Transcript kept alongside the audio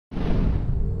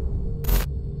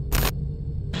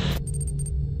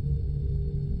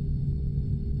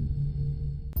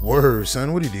Word,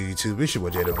 son. What do you do, YouTube? It's your boy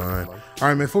Jay Devon. Alright,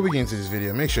 man, before we get into this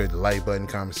video, make sure to like button,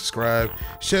 comment, subscribe,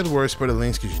 share the word, spread the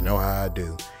links, because you know how I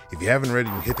do. If you haven't already,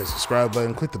 hit that subscribe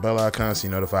button, click the bell icon so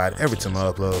you're notified every time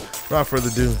I upload. Without further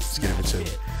ado, let's get into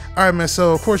it. Alright, man,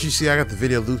 so of course you see I got the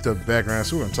video looped up in the background,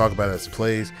 so we're going to talk about it as it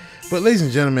plays. But ladies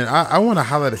and gentlemen, I want to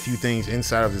highlight a few things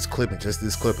inside of this clip and just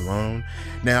this clip alone.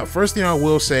 Now, first thing I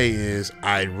will say is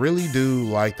I really do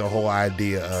like the whole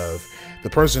idea of the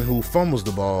person who fumbles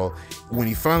the ball, when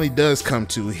he finally does come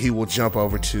to, he will jump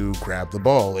over to grab the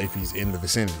ball if he's in the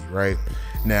vicinity, right?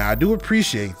 Now, I do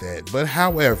appreciate that, but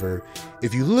however,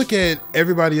 if you look at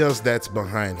everybody else that's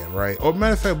behind him, right? Or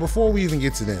matter of fact, before we even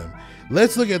get to them,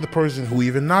 let's look at the person who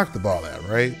even knocked the ball out,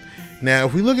 right? Now,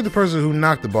 if we look at the person who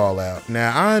knocked the ball out,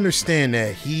 now I understand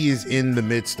that he is in the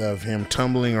midst of him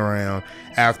tumbling around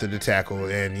after the tackle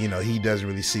and, you know, he doesn't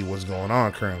really see what's going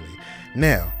on currently.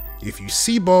 Now, if you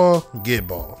see ball, get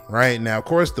ball, right? Now, of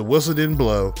course, the whistle didn't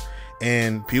blow,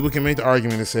 and people can make the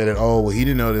argument and say that, oh, well, he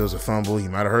didn't know there was a fumble. He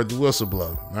might have heard the whistle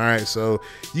blow. All right, so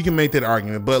you can make that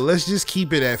argument, but let's just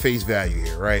keep it at face value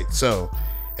here, right? So,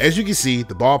 as you can see,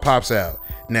 the ball pops out.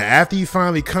 Now, after he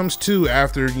finally comes to,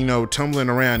 after, you know, tumbling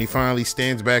around, he finally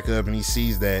stands back up and he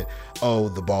sees that, oh,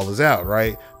 the ball is out,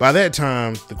 right? By that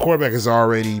time, the quarterback is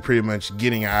already pretty much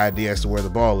getting an idea as to where the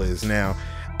ball is. Now,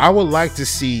 I would like to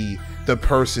see the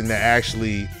person that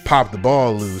actually popped the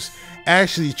ball loose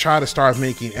actually try to start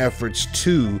making efforts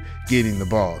to getting the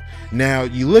ball. Now,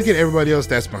 you look at everybody else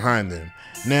that's behind them.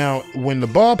 Now, when the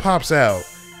ball pops out,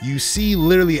 you see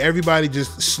literally everybody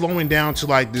just slowing down to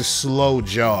like this slow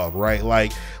jog, right?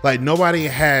 Like nobody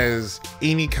has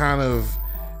any kind of,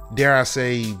 dare I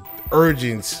say,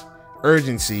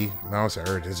 urgency. I don't say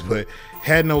urgency, but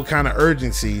had no kind of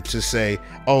urgency to say,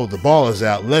 oh, the ball is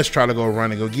out, let's try to go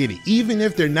run and go get it. Even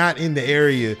if they're not in the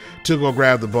area to go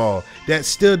grab the ball, that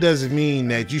still doesn't mean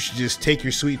that you should just take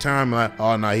your sweet time like,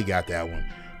 oh no, he got that one.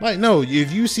 Like, no,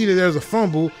 if you see that there's a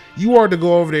fumble, you are to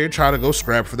go over there and try to go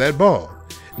scrap for that ball.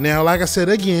 Now, like I said,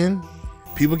 again,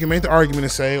 people can make the argument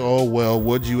and say, oh, well,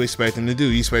 what do you expect them to do?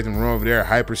 You expect them to run over there at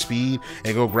hyper speed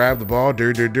and go grab the ball,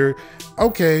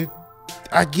 Okay,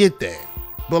 I get that.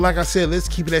 But like I said, let's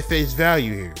keep it at face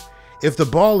value here. If the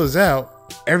ball is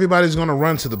out, everybody's going to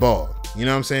run to the ball. You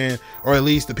know what I'm saying? Or at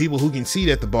least the people who can see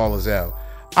that the ball is out.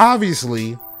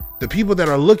 Obviously, the people that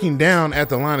are looking down at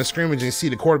the line of scrimmage and see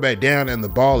the quarterback down and the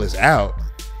ball is out,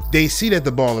 they see that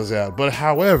the ball is out. But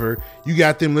however, you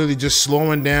got them literally just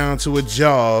slowing down to a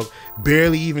jog,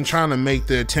 barely even trying to make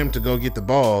the attempt to go get the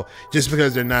ball just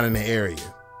because they're not in the area.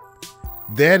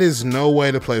 That is no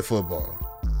way to play football.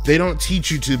 They don't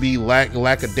teach you to be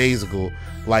lackadaisical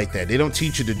like that. They don't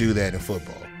teach you to do that in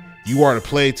football. You are to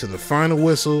play to the final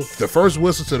whistle, the first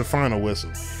whistle to the final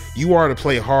whistle. You are to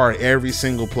play hard every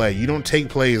single play. You don't take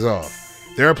plays off.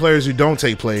 There are players who don't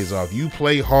take plays off. You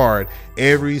play hard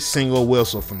every single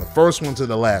whistle from the first one to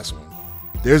the last one.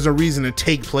 There's a reason to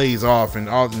take plays off and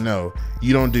all. No,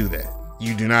 you don't do that.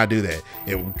 You do not do that.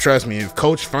 And trust me, if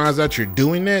coach finds out you're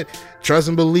doing that, trust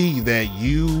and believe that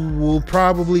you will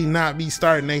probably not be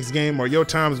starting next game or your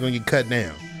time is going to get cut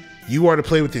down. You are to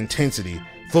play with intensity.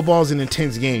 Football is an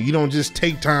intense game. You don't just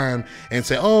take time and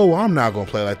say, oh, well, I'm not going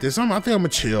to play like this. I think I'm going to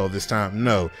chill this time.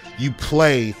 No, you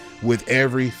play with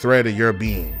every thread of your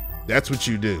being. That's what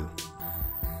you do.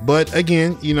 But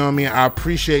again, you know what I mean? I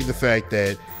appreciate the fact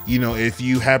that, you know, if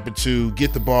you happen to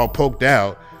get the ball poked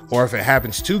out, or if it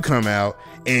happens to come out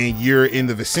and you're in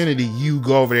the vicinity, you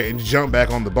go over there and jump back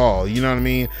on the ball. You know what I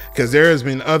mean? Because there has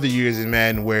been other years in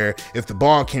Madden where if the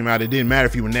ball came out, it didn't matter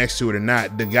if you were next to it or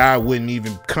not. The guy wouldn't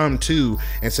even come to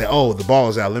and say, oh, the ball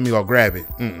is out, let me go grab it.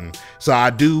 So I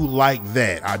do like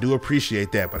that. I do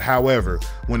appreciate that. But however,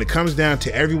 when it comes down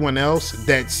to everyone else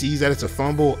that sees that it's a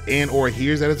fumble and or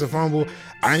hears that it's a fumble,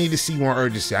 I need to see more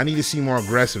urgency. I need to see more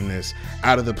aggressiveness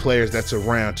out of the players that's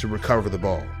around to recover the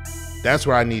ball. That's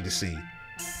what I need to see.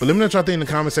 But let me know what y'all think in the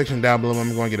comment section down below.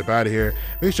 I'm going to get up out of here.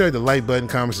 Make sure you hit the like button,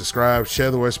 comment, subscribe,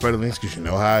 share the word, spread the links, because you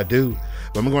know how I do.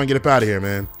 But I'm going to get up out of here,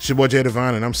 man. It's your boy Jay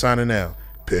Devon, and I'm signing out.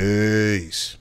 Peace.